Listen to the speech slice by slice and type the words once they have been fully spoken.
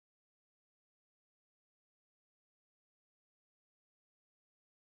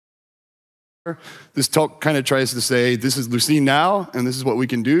This talk kind of tries to say, this is Lucene now, and this is what we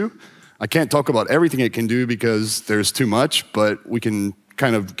can do. I can't talk about everything it can do because there's too much, but we can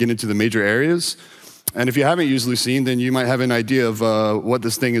kind of get into the major areas. And if you haven't used Lucene, then you might have an idea of what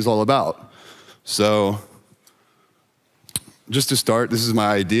this thing is all about. So just to start, this is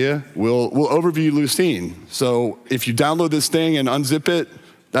my idea. We'll overview Lucene. So if you download this thing and unzip it,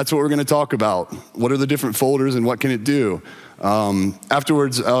 that's what we're going to talk about. What are the different folders and what can it do?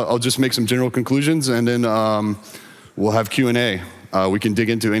 Afterwards, I'll just make some general conclusions, and then we'll have Q&A. We can dig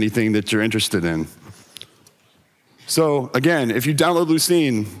into anything that you're interested in. So again, if you download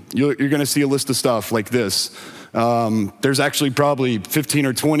Lucene, you're going to see a list of stuff like this. There's actually probably 15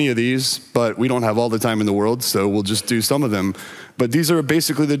 or 20 of these, but we don't have all the time in the world, so we'll just do some of them. But these are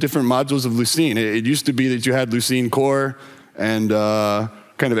basically the different modules of Lucene. It used to be that you had Lucene core, and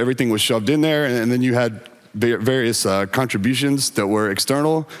kind of everything was shoved in there, and then you had various contributions that were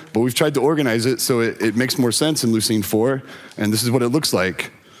external, but we've tried to organize it so it makes more sense in Lucene 4, and this is what it looks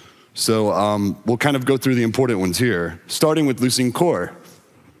like. So we'll kind of go through the important ones here, starting with Lucene core.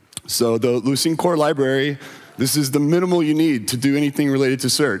 So the Lucene core library, this is the minimal you need to do anything related to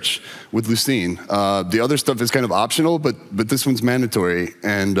search with Lucene. The other stuff is kind of optional, but this one's mandatory,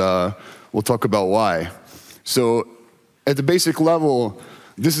 and we'll talk about why. So at the basic level,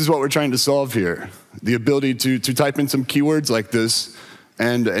 this is what we're trying to solve here. The ability to type in some keywords like this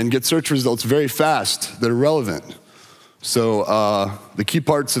and get search results very fast that are relevant. So the key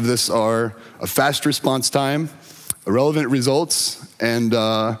parts of this are a fast response time, relevant results, and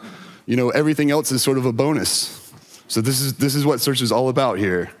everything else is sort of a bonus. So this is what search is all about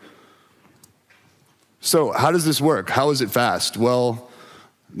here. So how does this work? How is it fast? Well,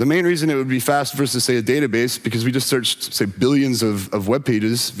 the main reason it would be fast versus, say, a database, because we just searched, say, billions of web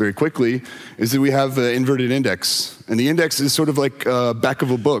pages very quickly, is that we have an inverted index. And the index is sort of like back of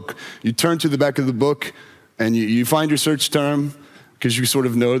a book. You turn to the back of the book, and you find your search term, because you sort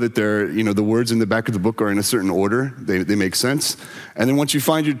of know that the words in the back of the book are in a certain order. They make sense. And then once you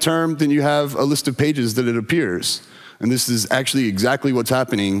find your term, then you have a list of pages that it appears. And this is actually exactly what's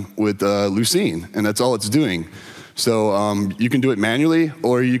happening with Lucene, and that's all it's doing. So you can do it manually,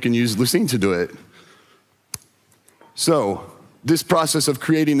 or you can use Lucene to do it. So this process of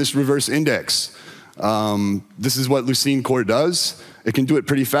creating this reverse index, this is what Lucene core does. It can do it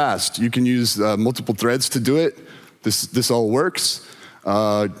pretty fast. You can use multiple threads to do it. This all works.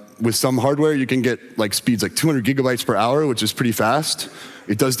 With some hardware, you can get speeds like 200 gigabytes per hour, which is pretty fast.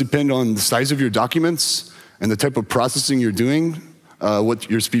 It does depend on the size of your documents and the type of processing you're doing. What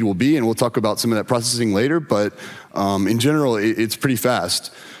your speed will be, and we'll talk about some of that processing later, but in general, it's pretty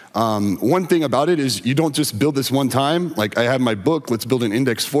fast. One thing about it is you don't just build this one time, like I have my book, let's build an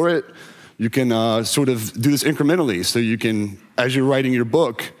index for it. You can sort of do this incrementally, so you can, as you're writing your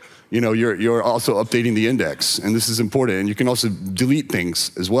book, you're also updating the index, and this is important, and you can also delete things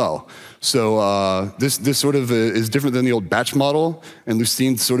as well. So this sort of is different than the old batch model, and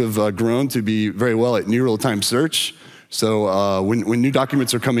Lucene's sort of grown to be very well at near real-time search. So when new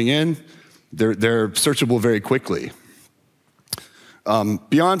documents are coming in, they're searchable very quickly.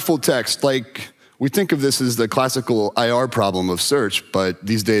 Beyond full text, we think of this as the classical IR problem of search, but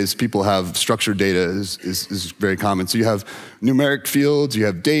these days people have structured data is very common. So you have numeric fields, you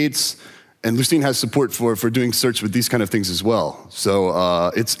have dates, and Lucene has support for doing search with these kind of things as well.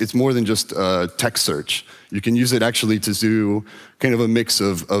 So it's more than just text search. You can use it actually to do kind of a mix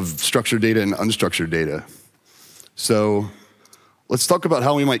of structured data and unstructured data. So let's talk about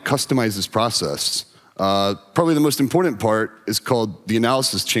how we might customize this process. Probably the most important part is called the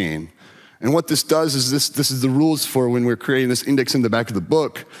analysis chain. And what this does is this is the rules for when we're creating this index in the back of the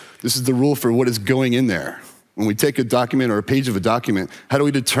book. This is the rule for what is going in there. When we take a document or a page of a document, how do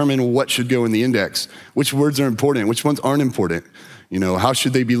we determine what should go in the index? Which words are important? Which ones aren't important? How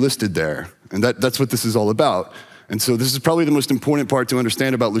should they be listed there? And that's what this is all about. And so this is probably the most important part to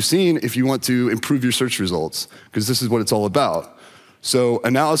understand about Lucene if you want to improve your search results, because this is what it's all about. So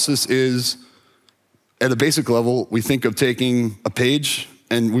analysis is, at a basic level, we think of taking a page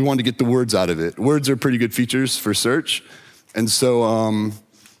and we want to get the words out of it. Words are pretty good features for search. And so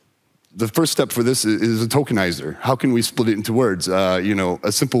the first step for this is a tokenizer. How can we split it into words?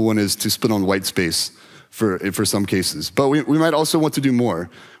 A simple one is to split on white space for some cases. But we might also want to do more.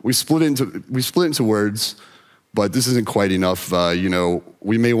 We split into words, but this isn't quite enough.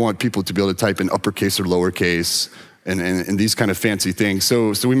 We may want people to be able to type in uppercase or lowercase and these kind of fancy things.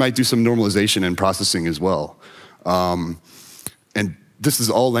 So we might do some normalization and processing as well. And this is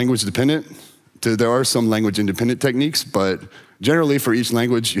all language dependent. There are some language independent techniques, but generally for each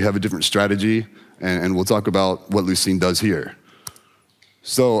language, you have a different strategy, and we'll talk about what Lucene does here.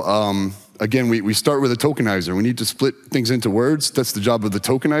 So again, we start with a tokenizer. We need to split things into words. That's the job of the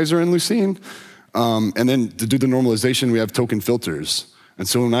tokenizer in Lucene. And then to do the normalization, we have token filters. And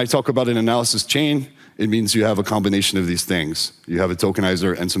so when I talk about an analysis chain, it means you have a combination of these things. You have a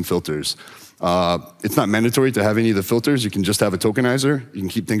tokenizer and some filters. It's not mandatory to have any of the filters. You can just have a tokenizer. You can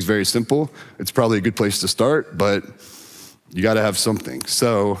keep things very simple. It's probably a good place to start, but you got to have something.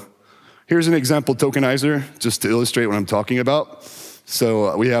 So here's an example tokenizer, just to illustrate what I'm talking about.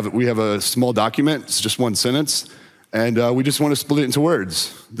 So we have a small document. It's just one sentence. And we just want to split it into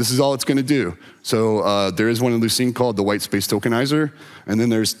words. This is all it's going to do. So there is one in Lucene called the white space tokenizer. And then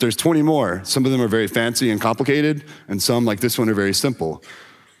there's 20 more. Some of them are very fancy and complicated, and some, like this one, are very simple.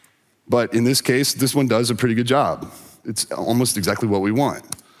 But in this case, this one does a pretty good job. It's almost exactly what we want.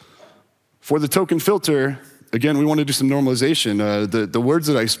 For the token filter, again, we want to do some normalization. The words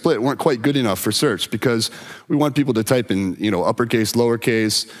that I split weren't quite good enough for search because we want people to type in, uppercase,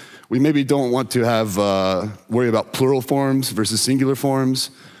 lowercase. We maybe don't want to have worry about plural forms versus singular forms.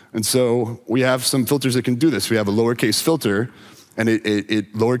 And so we have some filters that can do this. We have a lowercase filter, and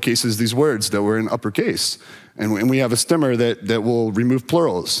it lowercases these words that were in uppercase. And we have a stemmer that will remove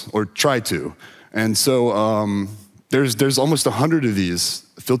plurals, or try to. And so there's almost 100 of these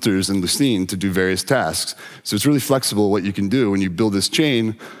filters in Lucene to do various tasks. So it's really flexible what you can do when you build this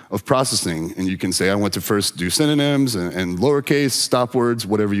chain of processing. And you can say, I want to first do synonyms and lowercase, stop words,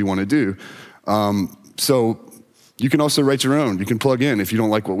 whatever you want to do. So you can also write your own. You can plug in if you don't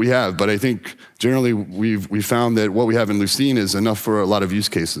like what we have. But I think generally we've found that what we have in Lucene is enough for a lot of use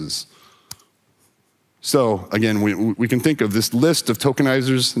cases. So again, we can think of this list of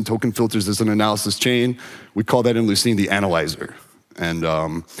tokenizers and token filters as an analysis chain. We call that in Lucene the analyzer. And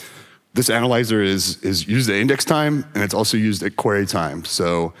this analyzer is used at index time, and it's also used at query time.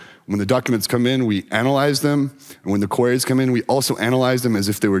 So when the documents come in, we analyze them. And when the queries come in, we also analyze them as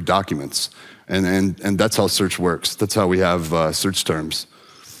if they were documents. And that's how search works. That's how we have search terms.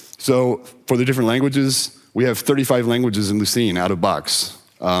 So for the different languages, we have 35 languages in Lucene out of box.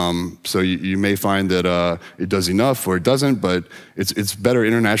 So you may find that it does enough or it doesn't, but it's better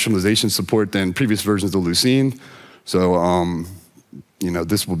internationalization support than previous versions of Lucene. So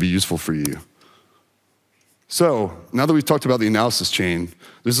this will be useful for you. So now that we've talked about the analysis chain,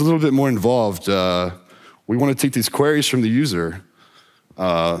 there's a little bit more involved. We want to take these queries from the user,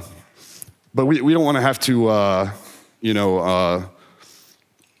 but we don't want to have to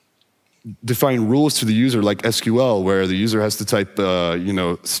define rules to the user like SQL, where the user has to type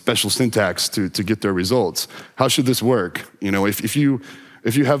special syntax to get their results. How should this work? If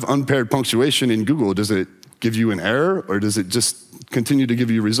you have unpaired punctuation in Google, does it give you an error, or does it just continue to give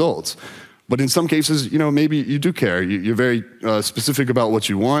you results? But in some cases, maybe you do care. You're very specific about what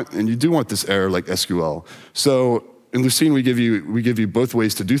you want, and you do want this error like SQL. So in Lucene, we give you both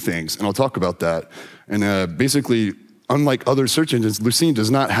ways to do things, and I'll talk about that. And basically, unlike other search engines, Lucene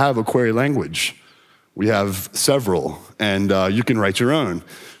does not have a query language. We have several, and you can write your own.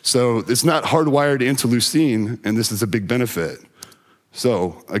 So it's not hardwired into Lucene, and this is a big benefit.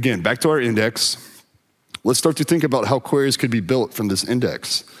 So again, back to our index. Let's start to think about how queries could be built from this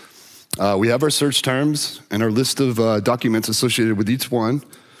index. We have our search terms and our list of documents associated with each one.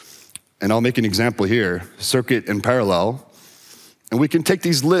 And I'll make an example here, circuit and parallel. And we can take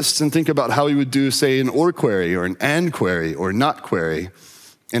these lists and think about how we would do, say, an OR query or an AND query or not query.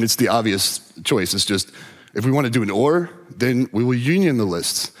 And it's the obvious choice. It's just, if we want to do an OR, then we will union the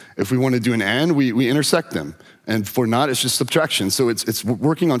lists. If we want to do an AND, we intersect them. And for not, it's just subtraction. So it's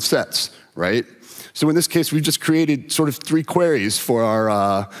working on sets, right? So in this case, we've just created sort of 3 queries for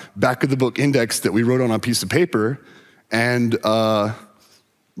our back-of-the-book index that we wrote on a piece of paper. And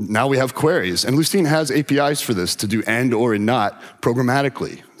now we have queries. And Lucene has APIs for this to do and, or, and not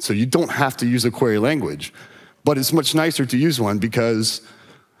programmatically. So you don't have to use a query language. But it's much nicer to use one because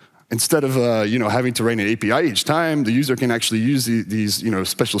instead of having to write an API each time, the user can actually use these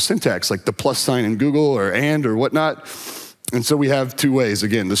special syntax like the plus sign in Google or and or whatnot. And so we have 2 ways.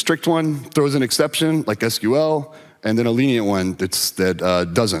 Again, the strict one throws an exception like SQL, and then a lenient one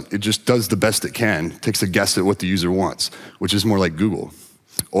that doesn't. It just does the best it can, takes a guess at what the user wants, which is more like Google.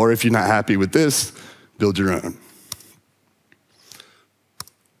 Or if you're not happy with this, build your own.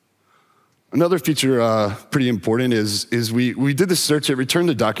 Another feature pretty important is we did this search, it returned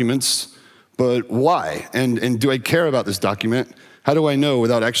the documents, but why? And do I care about this document? How do I know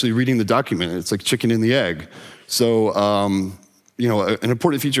without actually reading the document? It's like chicken and the egg. So an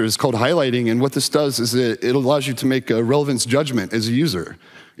important feature is called highlighting, and what this does is it allows you to make a relevance judgment as a user.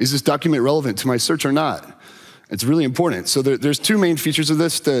 Is this document relevant to my search or not? It's really important. So there's 2 main features of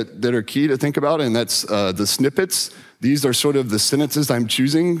this that are key to think about, and that's the snippets. These are sort of the sentences I'm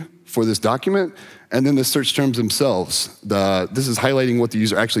choosing for this document, and then the search terms themselves. This is highlighting what the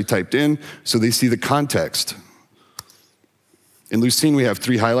user actually typed in, so they see the context. In Lucene, we have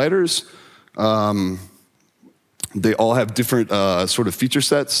 3 highlighters. They all have different sort of feature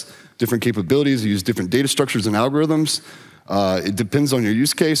sets, different capabilities. They use different data structures and algorithms. It depends on your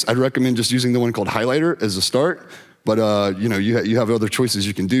use case. I'd recommend just using the one called highlighter as a start. But you have other choices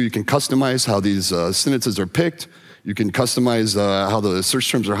you can do. You can customize how these sentences are picked. You can customize how the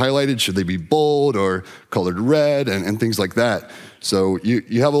search terms are highlighted. Should they be bold or colored red and things like that. So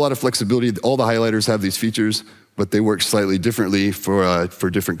you have a lot of flexibility. All the highlighters have these features, but they work slightly differently for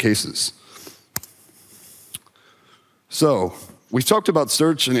different cases. So we've talked about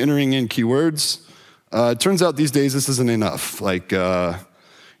search and entering in keywords. It turns out these days this isn't enough. Like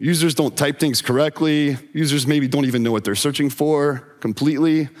users don't type things correctly. Users maybe don't even know what they're searching for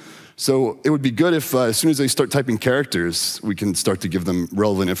completely. So it would be good if as soon as they start typing characters, we can start to give them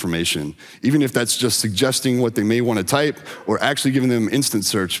relevant information, even if that's just suggesting what they may want to type or actually giving them instant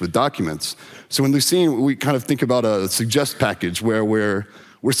search with documents. So in Lucene, we kind of think about a suggest package where we're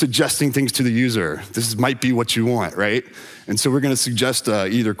suggesting things to the user. This might be what you want, right? And so we're going to suggest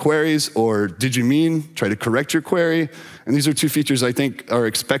either queries or did you mean, try to correct your query. And these are 2 features I think are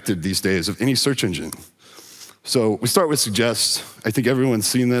expected these days of any search engine. So we start with suggest. I think everyone's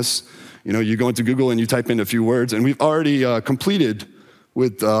seen this. You go into Google and you type in a few words, and we've already completed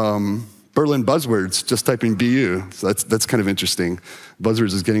with Berlin Buzzwords, just typing BU. So that's kind of interesting.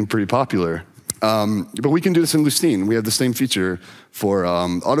 Buzzwords is getting pretty popular. But we can do this in Lucene. We have the same feature for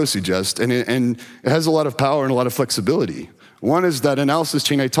autosuggest, and it has a lot of power and a lot of flexibility. One is that analysis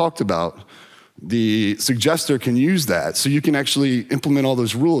chain I talked about. The suggester can use that, so you can actually implement all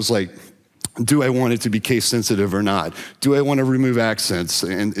those rules like, do I want it to be case sensitive or not? Do I want to remove accents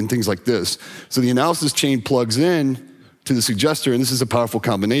and things like this? So the analysis chain plugs in to the suggester, and this is a powerful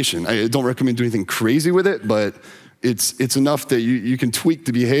combination. I don't recommend doing anything crazy with it, but it's enough that you can tweak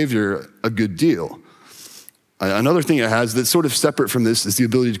the behavior a good deal. Another thing it has that's sort of separate from this is the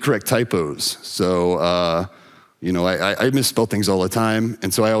ability to correct typos. So, I misspell things all the time,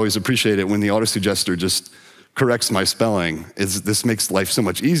 and so I always appreciate it when the autosuggester just corrects my spelling. This makes life so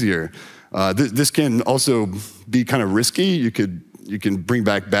much easier. This can also be kind of risky. You can bring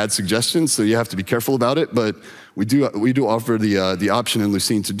back bad suggestions, so you have to be careful about it. But we do offer the option in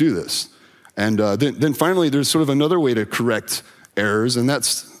Lucene to do this. And then finally, there's sort of another way to correct errors, and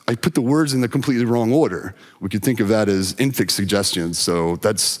that's I put the words in the completely wrong order. We could think of that as infix suggestions. So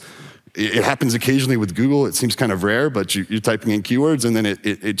it happens occasionally with Google. It seems kind of rare, but you're typing in keywords, and then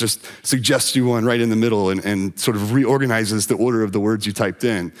it just suggests you one right in the middle and sort of reorganizes the order of the words you typed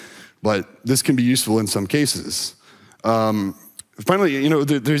in. But this can be useful in some cases. Finally,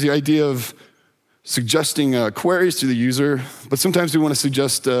 there's the idea of suggesting queries to the user, but sometimes we want to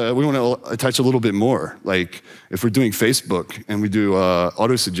suggest, we want to attach a little bit more. Like if we're doing Facebook and we do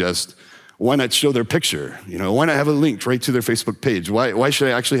auto-suggest, why not show their picture? Why not have a link right to their Facebook page? Why should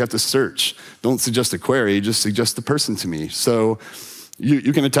I actually have to search? Don't suggest a query, just suggest the person to me. So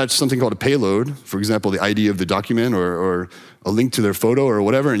you can attach something called a payload, for example, the ID of the document or a link to their photo or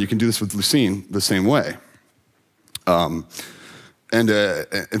whatever, and you can do this with Lucene the same way. And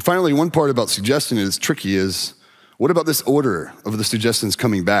finally, one part about suggestion is tricky is, what about this order of the suggestions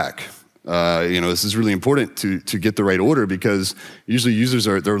coming back? This is really important to get the right order because usually users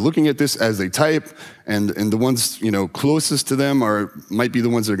they're looking at this as they type, and the ones closest to them might be the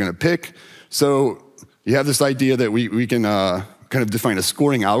ones they're going to pick. So you have this idea that we can kind of define a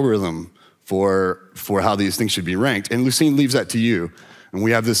scoring algorithm for how these things should be ranked, and Lucene leaves that to you. And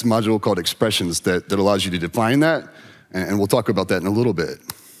we have this module called expressions that allows you to define that. And we'll talk about that in a little bit.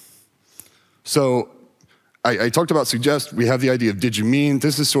 So I talked about suggest. We have the idea of did you mean.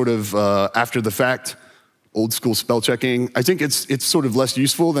 This is sort of after the fact, old school spell checking. I think it's sort of less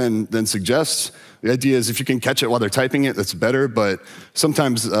useful than suggest. The idea is if you can catch it while they're typing it, that's better. But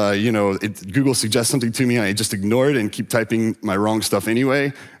sometimes Google suggests something to me and I just ignore it and keep typing my wrong stuff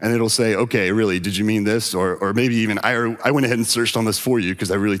anyway. And it'll say, okay, really, did you mean this? Or maybe even I went ahead and searched on this for you because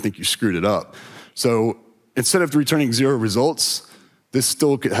I really think you screwed it up. So instead of returning 0 results, this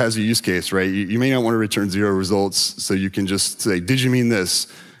still has a use case, right? You may not want to return 0 results, so you can just say, did you mean this?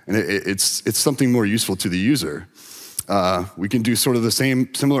 And it's something more useful to the user. We can do sort of the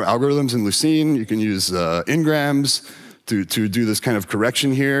similar algorithms in Lucene. You can use ngrams to do this kind of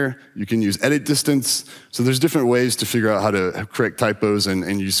correction here. You can use edit distance. So there's different ways to figure out how to correct typos,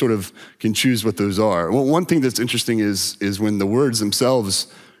 and you sort of can choose what those are. Well, one thing that's interesting is when the words themselves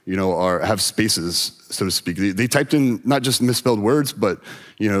have spaces, so to speak. They typed in not just misspelled words, but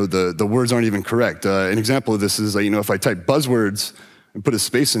the words aren't even correct. An example of this is if I type buzzwords and put a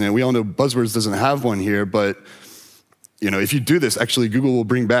space in it. We all know Buzzwords doesn't have one here, but if you do this, actually Google will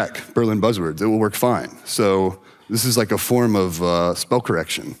bring back Berlin Buzzwords. It will work fine. So this is like a form of spell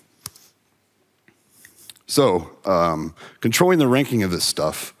correction. So controlling the ranking of this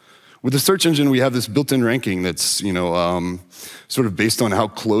stuff. With the search engine, we have this built-in ranking that's sort of based on how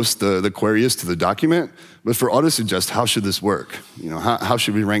close the query is to the document. But for autosuggest, how should this work? How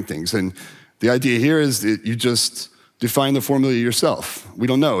should we rank things? And the idea here is that you just define the formula yourself. We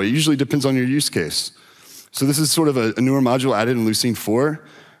don't know. It usually depends on your use case. So this is sort of a newer module added in Lucene 4.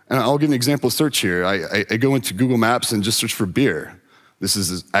 And I'll give an example search here. I go into Google Maps and just search for beer. This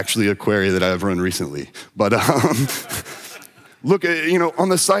is actually a query that I've run recently. But look, on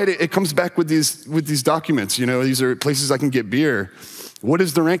the site, it comes back with these documents. These are places I can get beer. What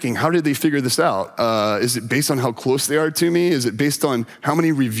is the ranking? How did they figure this out? Is it based on how close they are to me? Is it based on how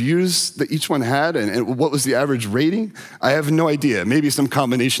many reviews that each one had and what was the average rating? I have no idea. Maybe some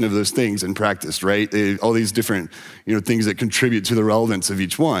combination of those things in practice, right? All these different things that contribute to the relevance of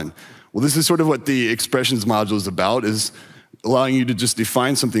each one. Well, this is sort of what the expressions module is about, is allowing you to just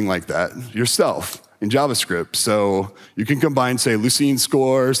define something like that yourself in JavaScript. So you can combine, say, Lucene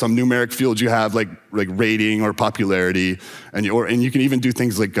score, some numeric fields you have, like rating or popularity, and you can even do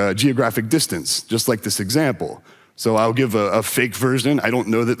things like geographic distance, just like this example. So I'll give a fake version. I don't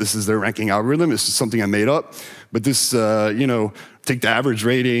know that this is their ranking algorithm. This is something I made up. But this, take the average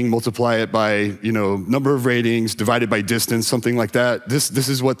rating, multiply it by, number of ratings, divide it by distance, something like that. This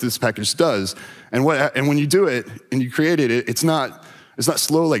is what this package does. And when you do it and you created it, it's not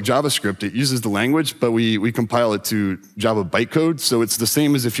slow like JavaScript. It uses the language, but we compile it to Java bytecode. So it's the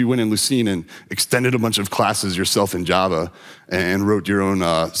same as if you went in Lucene and extended a bunch of classes yourself in Java and wrote your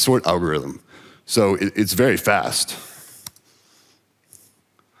own sort algorithm. So it's very fast.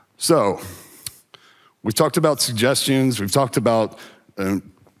 So we've talked about suggestions. We've talked about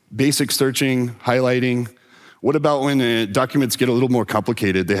basic searching, highlighting. What about when documents get a little more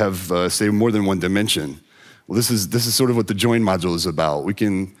complicated? They have, say, more than one dimension. Well, this is sort of what the join module is about. We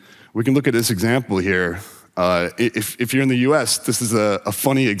can look at this example here. If you're in the US, this is a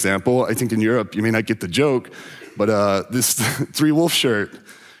funny example. I think in Europe, you may not get the joke, but this 3 wolf shirt,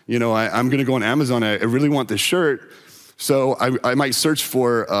 I'm gonna go on Amazon, I really want this shirt, so I might search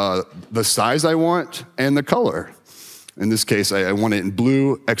for the size I want and the color. In this case, I want it in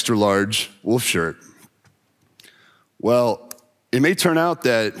blue, extra large, wolf shirt. Well, it may turn out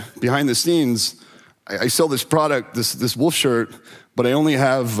that behind the scenes, I sell this product, this wolf shirt, but I only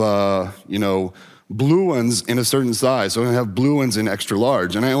have blue ones in a certain size. So I only have blue ones in extra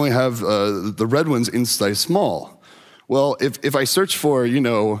large, and I only have the red ones in size small. Well, if I search for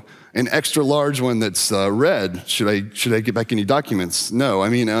an extra large one that's red, should I get back any documents? No. I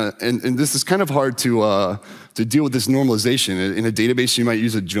mean, and this is kind of hard to deal with this normalization. In a database, you might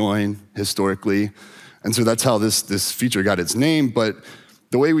use a join historically, and so that's how this feature got its name. But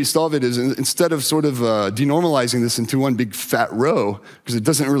the way we solve it is instead of sort of denormalizing this into one big fat row, because it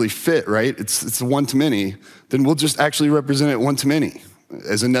doesn't really fit, right? It's a one-to-many, then we'll just actually represent it one-to-many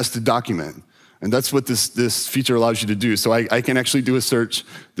as a nested document. And that's what this feature allows you to do. So I can actually do a search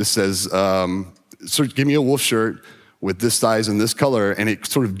that says, give me a wolf shirt with this size and this color, and it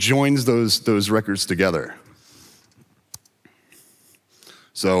sort of joins those records together.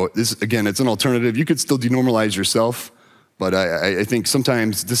 So this, again, it's an alternative. You could still denormalize yourself, but I think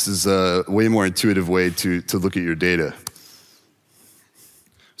sometimes this is a way more intuitive way to look at your data.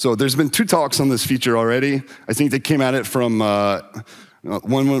 So there's been 2 talks on this feature already. I think they came at it from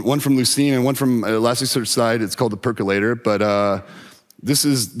one from Lucene and one from Elasticsearch side. It's called the percolator. But this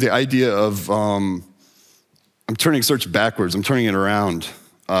is the idea of I'm turning search backwards. I'm turning it around.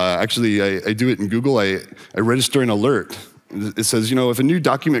 Actually, I do it in Google. I register an alert. It says, if a new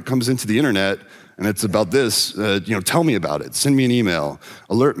document comes into the internet and it's about this, tell me about it. Send me an email.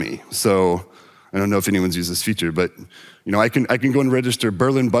 Alert me. So I don't know if anyone's used this feature, but I can go and register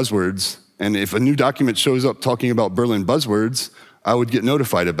Berlin Buzzwords, and if a new document shows up talking about Berlin Buzzwords, I would get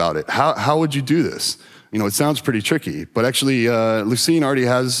notified about it. How would you do this? It sounds pretty tricky, but actually Lucene already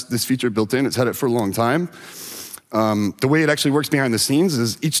has this feature built in. It's had it for a long time. The way it actually works behind the scenes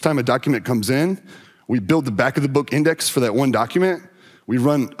is each time a document comes in, we build the back of the book index for that one document. We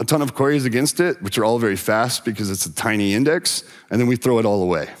run a ton of queries against it, which are all very fast because it's a tiny index, and then we throw it all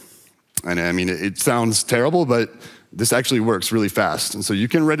away. And I mean, it sounds terrible, but this actually works really fast. And so you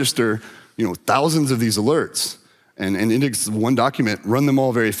can register, thousands of these alerts and index one document, run them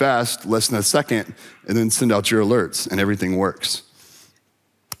all very fast, less than a second, and then send out your alerts, and everything works.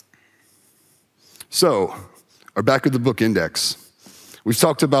 So, our back of the book index. We've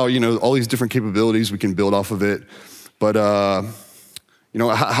talked about, all these different capabilities we can build off of it, but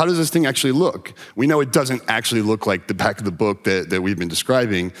How does this thing actually look? We know it doesn't actually look like the back of the book that we've been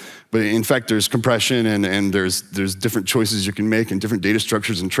describing, but in fact, there's compression and there's different choices you can make and different data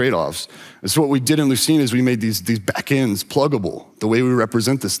structures and trade-offs. And so what we did in Lucene is we made these backends pluggable, the way we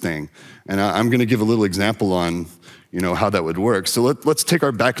represent this thing. And I'm gonna give a little example on how that would work. So let's take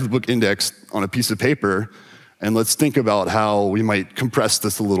our back of the book index on a piece of paper and let's think about how we might compress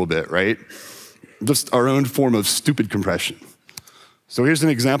this a little bit, right? Just our own form of stupid compression. So here's an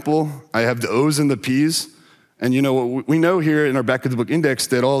example. I have the O's and the P's. And we know here in our back of the book index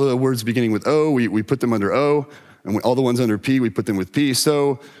that all the words beginning with O, we put them under O, and all the ones under P, we put them with P.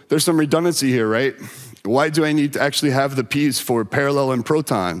 So there's some redundancy here, right? Why do I need to actually have the P's for parallel and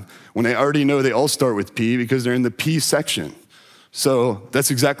proton when I already know they all start with P because they're in the P section? So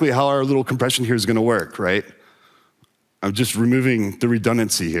that's exactly how our little compression here is gonna work, right? I'm just removing the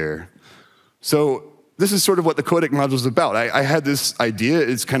redundancy here. So this is sort of what the codec module is about. I had this idea,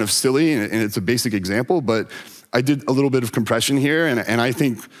 it's kind of silly and it's a basic example, but I did a little bit of compression here and I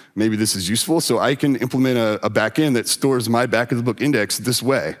think maybe this is useful. So I can implement a backend that stores my back of the book index this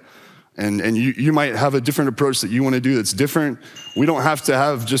way. And you might have a different approach that you want to do that's different. We don't have to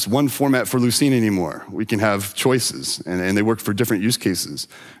have just one format for Lucene anymore. We can have choices and they work for different use cases.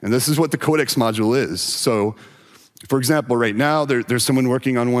 And this is what the codecs module is. So for example, right now there's someone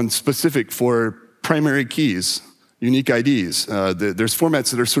working on one specific for primary keys, unique IDs. There's formats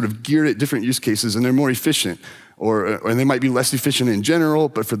that are sort of geared at different use cases and they're more efficient. Or they might be less efficient in general,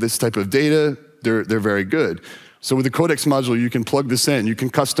 but for this type of data, they're very good. So with the codecs module, you can plug this in. You can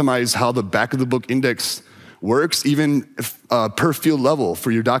customize how the back of the book index works, even per field level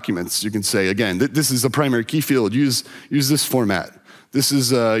for your documents. You can say, again, this is a primary key field, use this format. This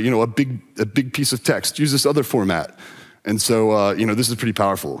is a big piece of text, use this other format. And so, this is pretty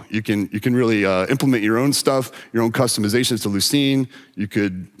powerful. You can really implement your own stuff, your own customizations to Lucene. You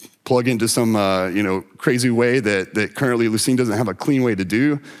could plug into some, crazy way that currently Lucene doesn't have a clean way to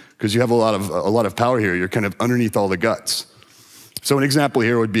do, because you have a lot of power here. You're kind of underneath all the guts. So an example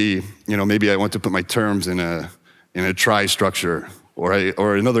here would be, maybe I want to put my terms in a trie structure,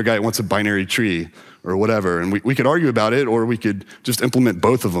 or another guy wants a binary tree, or whatever. And we could argue about it, or we could just implement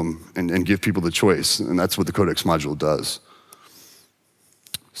both of them and give people the choice. And that's what the codecs module does.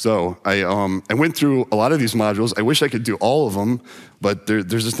 So I went through a lot of these modules. I wish I could do all of them, but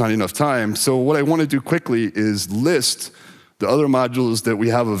there's just not enough time. So what I want to do quickly is list the other modules that we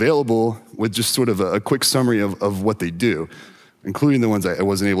have available with just sort of a quick summary of what they do, including the ones I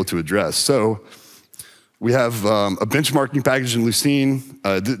wasn't able to address. So we have a benchmarking package in Lucene.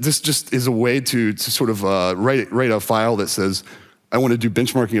 This just is a way to sort of write a file that says, I want to do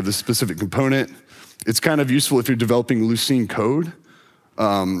benchmarking of this specific component. It's kind of useful if you're developing Lucene code.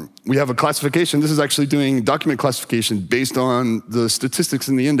 We have a classification. This is actually doing document classification based on the statistics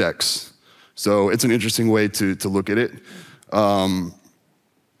in the index. So it's an interesting way to look at it.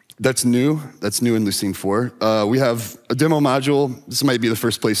 That's new in Lucene 4. We have a demo module. This might be the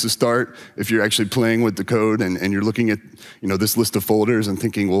first place to start if you're actually playing with the code and you're looking at this list of folders and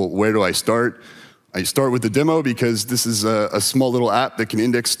thinking, well, where do I start? I start with the demo because this is a small little app that can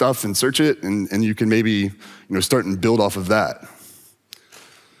index stuff and search it, and you can maybe start and build off of that.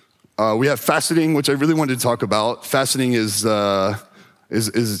 We have faceting, which I really wanted to talk about. Faceting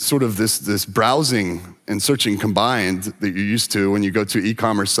is sort of this browsing and searching combined that you're used to when you go to an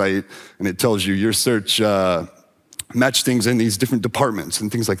e-commerce site and it tells you your search match things in these different departments and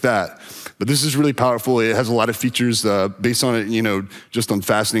things like that. But this is really powerful. It has a lot of features based on it, just on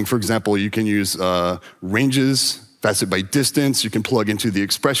faceting. For example, you can use ranges, facet by distance. You can plug into the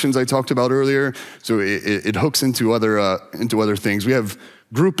expressions I talked about earlier. So it hooks into other things. We have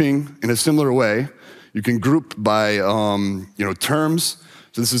grouping in a similar way. You can group by terms.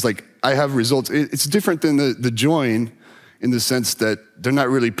 So this is like, I have results. It's different than the join in the sense that they're not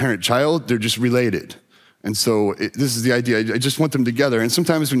really parent-child, they're just related. And so this is the idea. I just want them together. And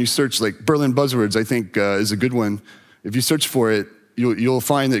sometimes when you search, like Berlin Buzzwords, I think is a good one. If you search for it, you'll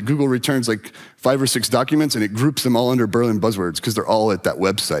find that Google returns like 5 or 6 documents and it groups them all under Berlin Buzzwords because they're all at that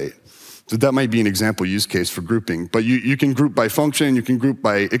website. So that might be an example use case for grouping. But you can group by function, you can group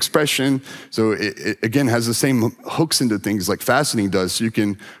by expression. So it again has the same hooks into things like faceting does. So you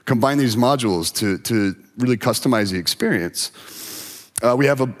can combine these modules to really customize the experience. We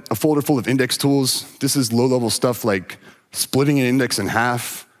have a folder full of index tools. This is low-level stuff like splitting an index in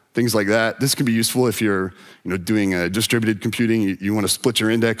half, things like that. This can be useful if you're doing distributed computing. You want to split your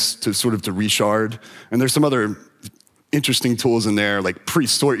index to sort of to reshard. And there's some other interesting tools in there, like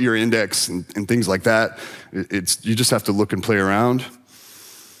pre-sort your index and things like that. You just have to look and play around.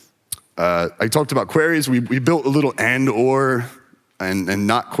 I talked about queries. We built a little and/or and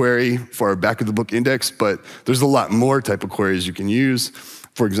not query for our back-of-the-book index, but there's a lot more type of queries you can use.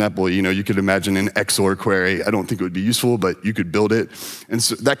 For example, you could imagine an XOR query. I don't think it would be useful, but you could build it. And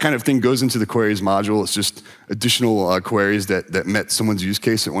so that kind of thing goes into the queries module. It's just additional queries that met someone's use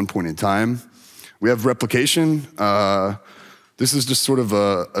case at one point in time. We have replication. This is just sort of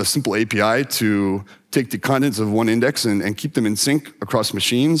a simple API to take the contents of one index and keep them in sync across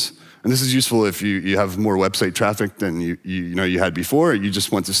machines. And this is useful if you have more website traffic than you had before. You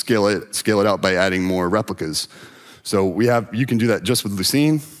just want to scale it out by adding more replicas. So you can do that just with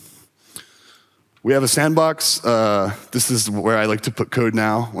Lucene. We have a sandbox. This is where I like to put code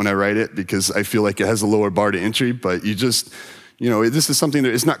now when I write it because I feel like it has a lower bar to entry, but this is something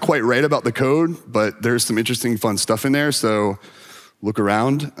that is not quite right about the code, but there's some interesting, fun stuff in there, so look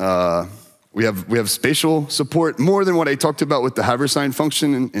around. We have spatial support, more than what I talked about with the haversign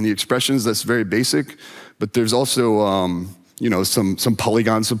function and the expressions. That's very basic, but there's also some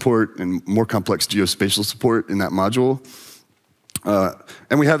polygon support and more complex geospatial support in that module.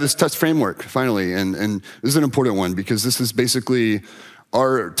 And we have this test framework, finally, and this is an important one because this is basically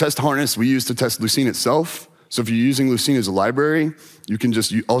our test harness we use to test Lucene itself. So if you're using Lucene as a library, you can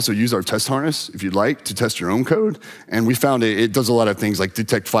just also use our test harness, if you'd like, to test your own code. And we found it does a lot of things like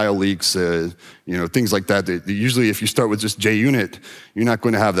detect file leaks, things like that. Usually if you start with just JUnit, you're not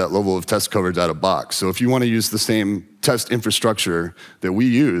going to have that level of test coverage out of box. So if you want to use the same test infrastructure that we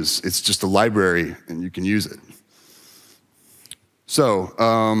use, it's just a library and you can use it. So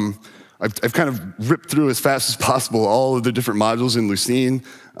I've kind of ripped through as fast as possible all of the different modules in Lucene.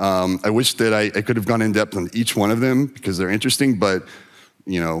 I wish that I could have gone in depth on each one of them because they're interesting, but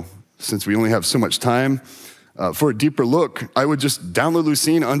since we only have so much time, for a deeper look, I would just download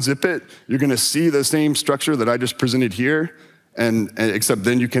Lucene, unzip it. You're going to see the same structure that I just presented here, except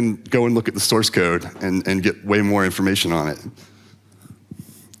then you can go and look at the source code and get way more information on it.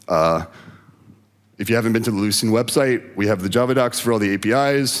 If you haven't been to the Lucene website, we have the Java docs for all the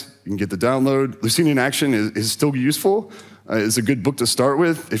APIs. You can get the download. Lucene in Action is still useful. It's a good book to start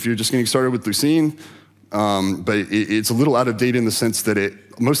with if you're just getting started with Lucene. But it's a little out of date in the sense that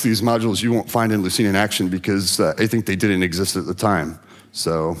most of these modules you won't find in Lucene in Action because I think they didn't exist at the time.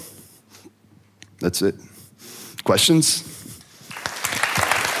 So that's it. Questions?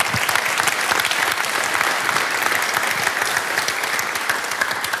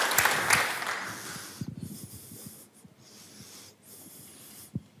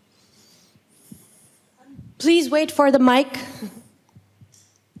 Please wait for the mic.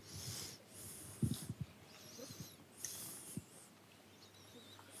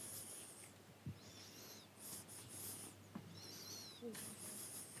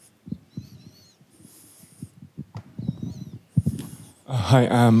 Hi,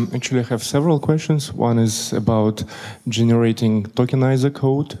 actually I have several questions. One is about generating tokenizer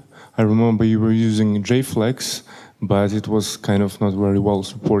code. I remember you were using JFlex, but it was kind of not very well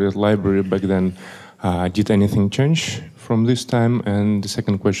supported library back then. Did anything change from this time? And the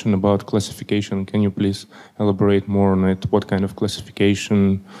second question about classification. Can you please elaborate more on it? What kind of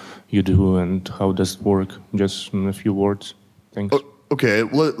classification you do and how does it work? Just in a few words. Thanks. Okay,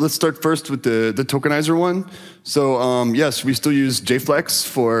 let's start first with the tokenizer one. So yes, we still use JFlex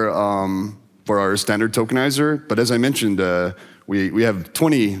for our standard tokenizer, but as I mentioned, we have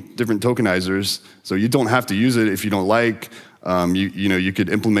 20 different tokenizers, so you don't have to use it if you don't like. You could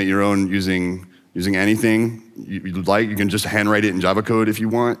implement your own using anything you'd like. You can just handwrite it in Java code if you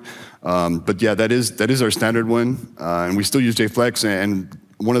want. But yeah, that is our standard one, and we still use JFlex. And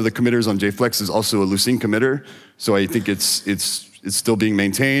one of the committers on JFlex is also a Lucene committer, so I think it's still being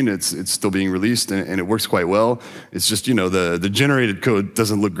maintained. It's still being released, and it works quite well. It's just the generated code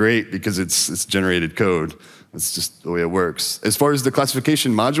doesn't look great because it's generated code. That's just the way it works. As far as the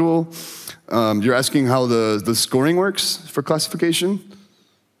classification module, you're asking how the scoring works for classification.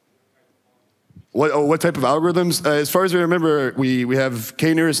 What type of algorithms? As far as I remember, we have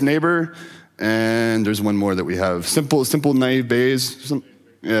k-nearest neighbor, and there's one more that we have. Simple naive Bayes.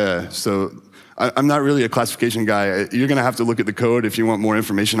 Yeah, so I'm not really a classification guy. You're going to have to look at the code if you want more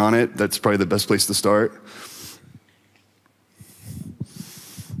information on it. That's probably the best place to start.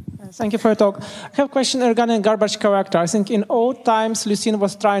 Thank you for your talk. I have a question regarding garbage collector. I think in old times, Lucene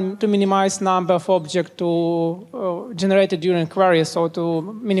was trying to minimize number of objects to generated during queries, so to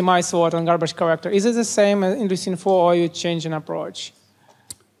minimize a lot on garbage collector. Is it the same in Lucene 4, or are you changing approach?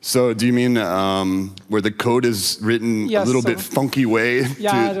 So do you mean where the code is written a little bit funky way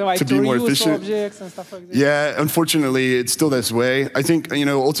to be more efficient? Objects and stuff like this. Yeah, unfortunately, it's still this way. I think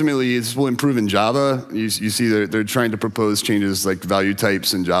ultimately this will improve in Java. You see they're trying to propose changes like value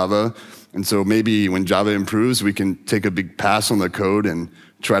types in Java, And so maybe when Java improves, we can take a big pass on the code and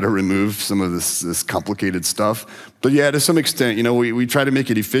try to remove some of this complicated stuff. But yeah, to some extent, you know, we try to make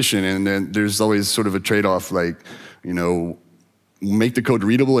it efficient, and then there's always sort of a trade-off, like, you know, make the code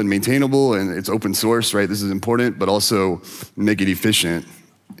readable and maintainable, and it's open source, right? This is important, but also make it efficient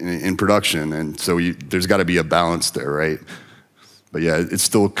in production. And so there's got to be a balance there, right? But yeah, it's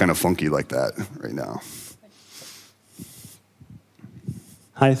still kind of funky like that right now.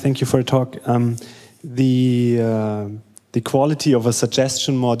 Hi, thank you for your talk. The quality of a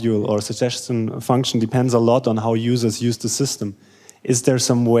suggestion module or suggestion function depends a lot on how users use the system. Is there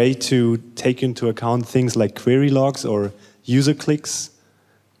some way to take into account things like query logs or user clicks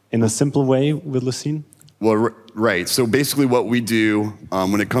in a simple way with Lucene? Well, right. So basically what we do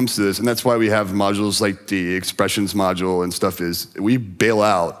when it comes to this, and that's why we have modules like the expressions module and stuff, is we bail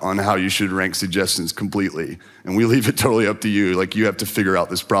out on how you should rank suggestions completely. And we leave it totally up to you. Like, you have to figure out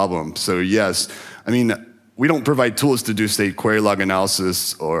this problem. So yes, I mean, we don't provide tools to do, say, query log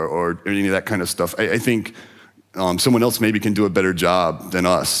analysis or any of that kind of stuff. I think someone else maybe can do a better job than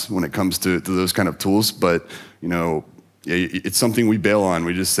us when it comes to those kind of tools. But, you know, it's something we bail on.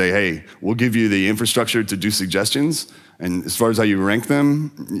 We just say, hey, we'll give you the infrastructure to do suggestions, and as far as how you rank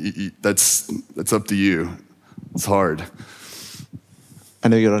them, that's up to you. It's hard. I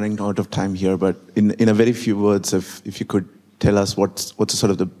know you're running out of time here, but in a very few words, if you could tell us what's sort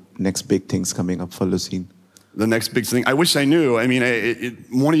of the next big things coming up for Lucene. The next big thing, I wish I knew. I mean,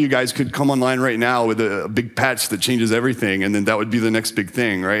 one of you guys could come online right now with a big patch that changes everything, and then that would be the next big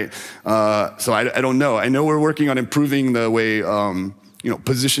thing, right? So I don't know. I know we're working on improving the way you know,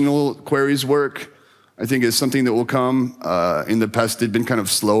 positional queries work. I think is something that will come. In the past, they've been kind of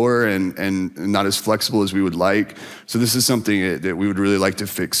slower and not as flexible as we would like. So this is something that we would really like to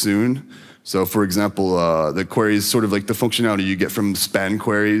fix soon. So for example, the queries, sort of like the functionality you get from span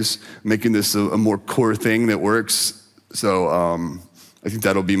queries, making this a more core thing that works. So I think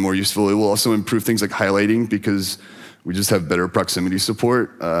that'll be more useful. It will also improve things like highlighting, because we just have better proximity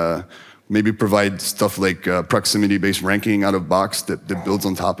support. Maybe provide stuff like proximity-based ranking out of box that builds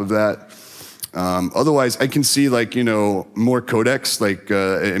on top of that. Otherwise, I can see, like, you know, more codecs, like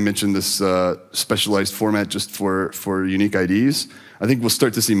I mentioned this specialized format just for unique IDs. I think we'll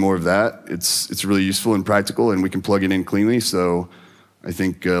start to see more of that. It's really useful and practical, and we can plug it in cleanly. So I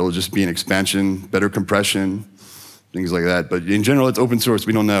think it'll just be an expansion, better compression, things like that. But in general, it's open source.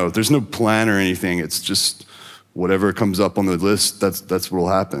 We don't know. There's no plan or anything. It's just whatever comes up on the list, that's what will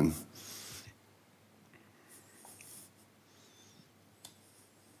happen.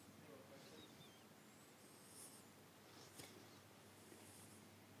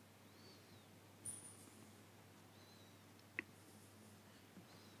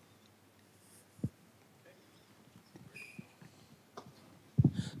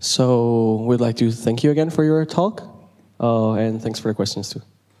 So we'd like to thank you again for your talk, and thanks for the questions too.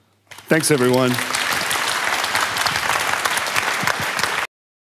 Thanks, everyone.